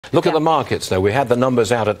Look at the markets now. We had the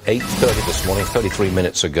numbers out at 8:30 this morning, 33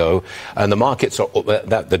 minutes ago, and the markets are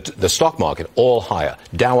the stock market all higher.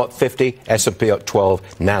 Dow up 50, S&P up 12,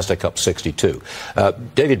 Nasdaq up 62.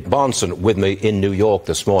 David Bahnsen with me in New York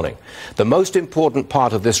this morning. The most important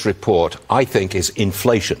part of this report, I think, is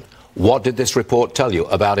inflation. What did this report tell you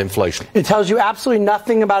about inflation? It tells you absolutely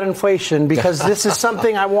nothing about inflation, because this is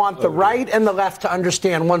something I want the right and the left to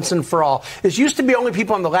understand once and for all. It used to be only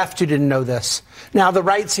people on the left who didn't know this. Now the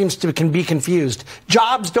right can be confused.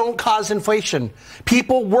 Jobs don't cause inflation.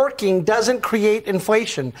 People working doesn't create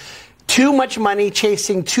inflation. Too much money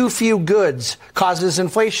chasing too few goods causes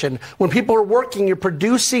inflation. When people are working, you're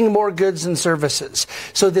producing more goods and services.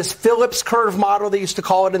 So this Phillips curve model, they used to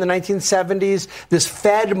call it in the 1970s, this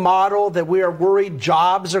Fed model that we are worried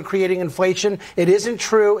jobs are creating inflation, it isn't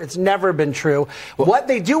true. It's never been true. Well, what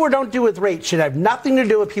they do or don't do with rates should have nothing to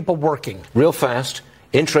do with people working. Real fast.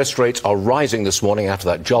 Interest rates are rising this morning after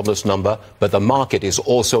that jobless number, but the market is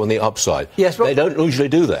also on the upside. Yes, but they don't usually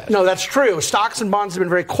do that. No, that's true. Stocks and bonds have been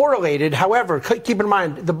very correlated. However, keep in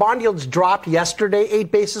mind, the bond yields dropped yesterday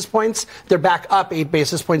 8 basis points. They're back up 8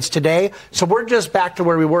 basis points today. So we're just back to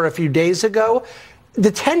where we were a few days ago. The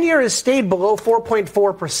 10-year has stayed below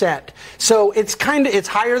 4.4%. So it's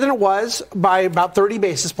higher than it was by about 30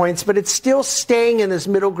 basis points, but it's still staying in this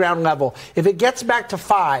middle ground level. If it gets back to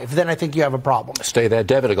 5, then I think you have a problem. Stay there,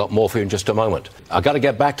 David. I've got more for you in just a moment. I've got to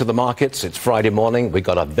get back to the markets. It's Friday morning. We've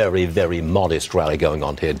got a very, very modest rally going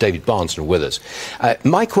on here. David Bahnsen with us.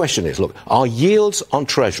 My question is, look, are yields on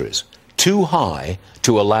treasuries too high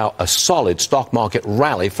to allow a solid stock market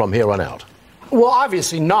rally from here on out? Well,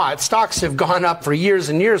 obviously not. Stocks have gone up for years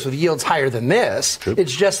and years with yields higher than this. True.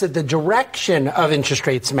 It's just that the direction of interest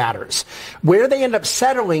rates matters. Where they end up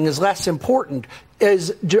settling is less important.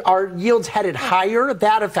 Are yields headed higher?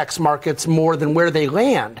 That affects markets more than where they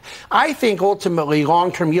land. I think ultimately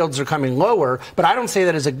long-term yields are coming lower, but I don't say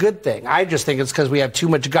that as a good thing. I just think it's because we have too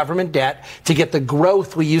much government debt to get the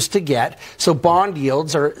growth we used to get, so bond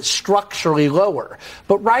yields are structurally lower.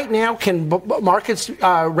 But right now, can markets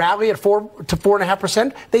rally at 4 to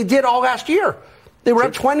 4.5%? They did all last year. They were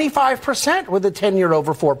up 25% with the 10-year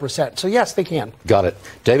over 4%. So yes, they can. Got it.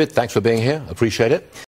 David, thanks for being here. Appreciate it.